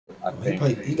I think.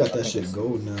 He got I that think shit it's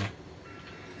gold now.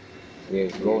 yeah,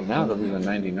 it's gold now because it's a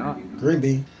 99. Green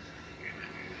bean.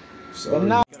 But Sorry.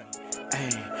 now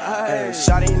Hey,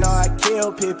 shawty know I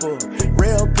kill people,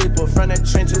 real people from the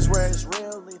trenches where it's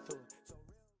real lethal.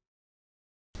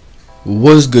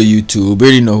 What's good, YouTube? You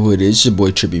already know who it is. It's your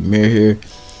boy Trippy Mir here,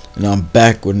 and I'm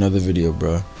back with another video,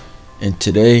 bro. And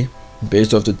today,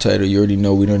 based off the title, you already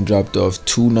know we done dropped off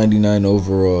 299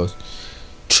 overalls,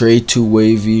 Trey 2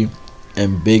 Wavy,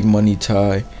 and Big Money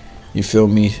Ty. You feel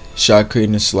me? Shot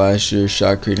creating Slasher,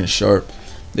 Shot creating Sharp.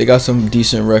 They got some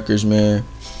decent records, man.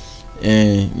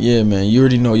 And yeah, man, you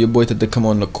already know your boy had to come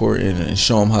on the court and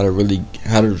show them how to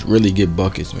really get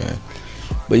buckets, man.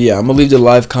 But yeah, I'm gonna leave the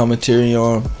live commentary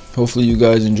on. Hopefully you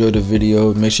guys enjoyed the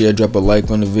video. Make sure you drop a like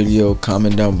on the video,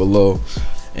 comment down below,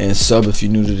 and sub if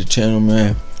you're new to the channel,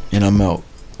 man. And I'm out.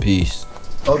 Peace.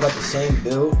 Oh, got the same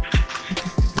build.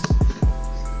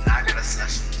 I got a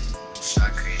session.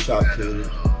 Shot created. Shot created.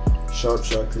 Sharp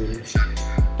shot created.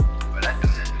 But I do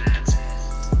that.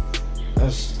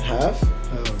 That's half?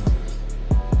 Hell no.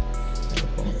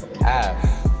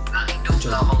 half. Nah, he do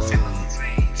the whole thing with his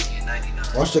range. He 99.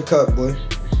 Watch the cut, boy.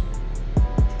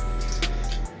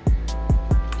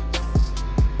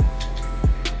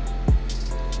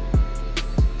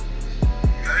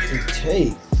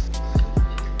 Take.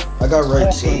 I got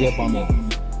right Swing side. up on me.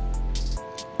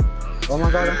 Oh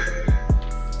my god.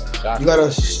 You got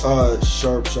a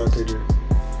sharp shot creator.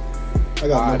 I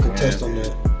got no contest on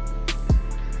that.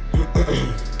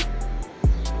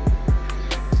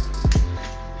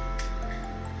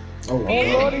 Oh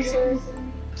god.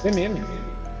 Hit me.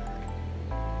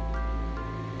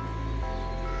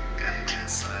 Got it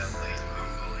inside, like,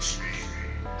 I'm going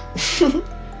straight.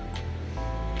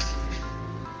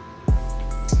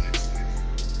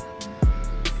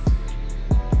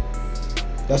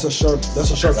 That's a sharp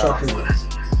shot creator.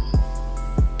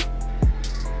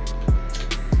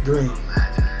 Green.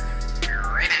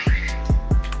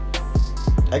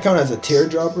 That count as a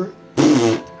teardropper?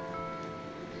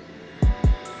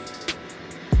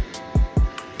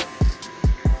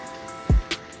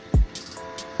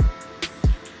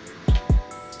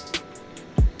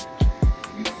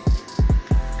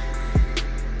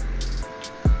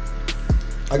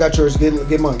 I got yours.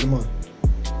 Get mine.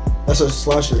 That's a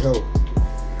slasher. Help.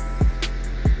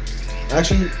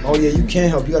 Actually, oh yeah, you can't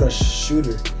help. You got a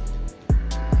shooter.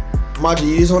 Maji,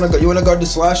 you just wanna guard the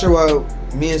slasher while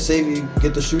me and Savy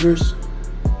get the shooters?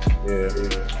 Yeah.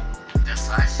 That's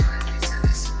why I said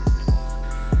this.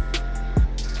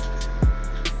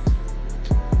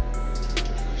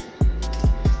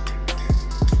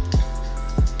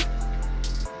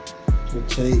 The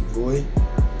tape, boy.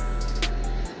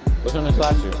 What's on the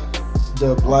slasher?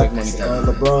 The black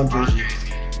LeBron jersey.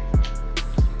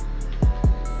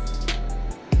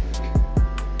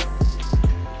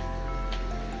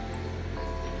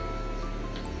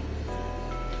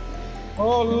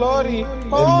 Oh lordy.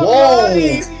 And Oh whoa!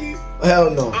 lordy. Hell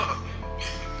no.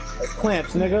 That's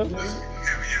clamps, nigga.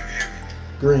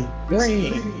 Green.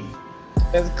 Green.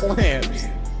 That's clamps.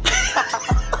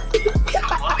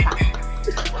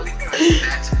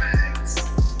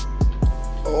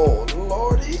 Oh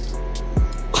lordy.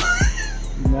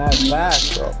 Mad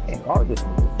fast, bro.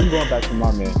 I'm going back to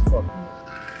my man.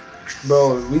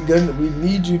 Bro, we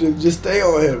need you to just stay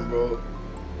on him, bro.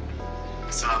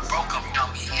 So I broke up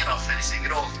dummy and I'm finishing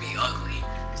it off me ugly.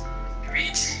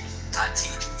 Reach, I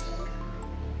teach fool.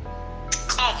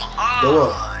 Come on. Go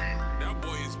up.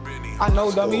 I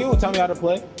know, dummy. You tell me how to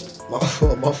play. My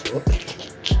fault.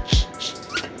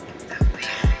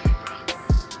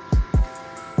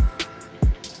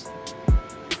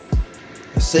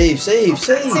 Save. Savy.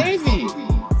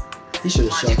 He should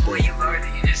have shot Boy, that. you learned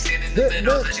it. You just sit in the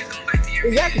middle. Let you go back to your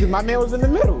Exactly, my man was in the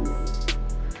middle.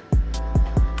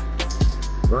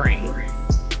 Green.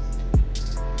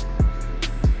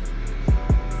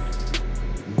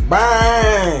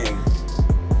 Bang!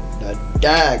 The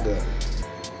dagger.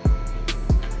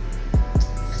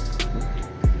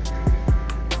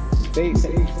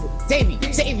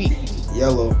 Savy.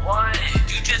 Yellow. What?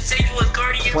 You just said you was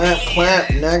guarding your Clamp,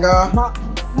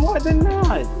 nigga. More than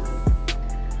not.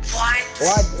 What?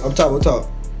 What? Up top.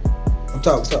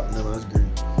 No, that's green.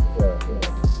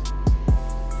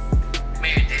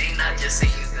 Man, did he not just say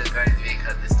you was gonna guard me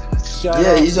because this dude was Shut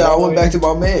Yeah, up, he said I boy. went back to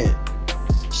my man.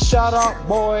 Shut up,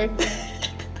 boy.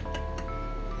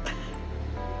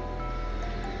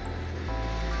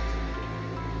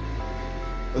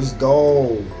 Let's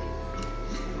go.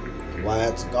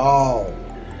 Let's go.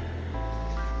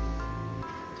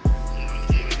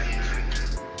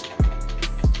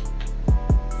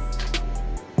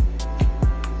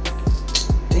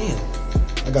 Damn.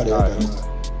 I I got it.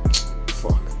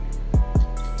 Fuck.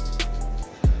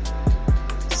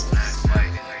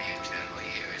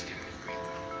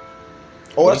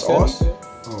 Oh, that's awesome.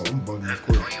 Oh, I'm bugging, of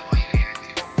course.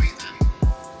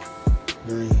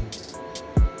 Green.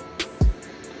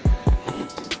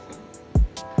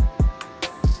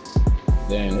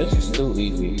 Damn, this is too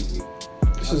easy.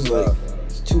 This is like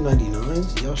it's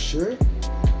 $2.99. Y'all sure?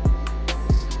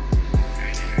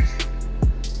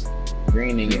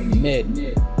 Greening in mid.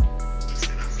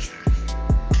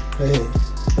 Hey.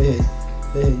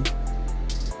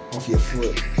 Off your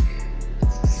foot.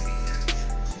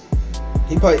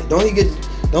 He probably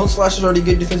don't Slashers already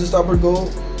get defensive stopper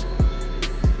gold?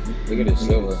 Look at his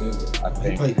silver. I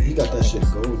think. He got that shit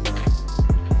gold now.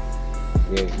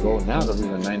 Yeah, it's gold now because he's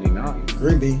a 99.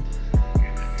 Green bean.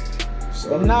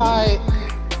 Good night.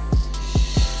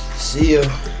 See ya.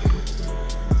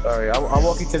 Sorry, I'll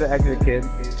walk you to the exit, kid.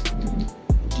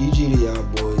 GG to y'all,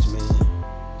 boys.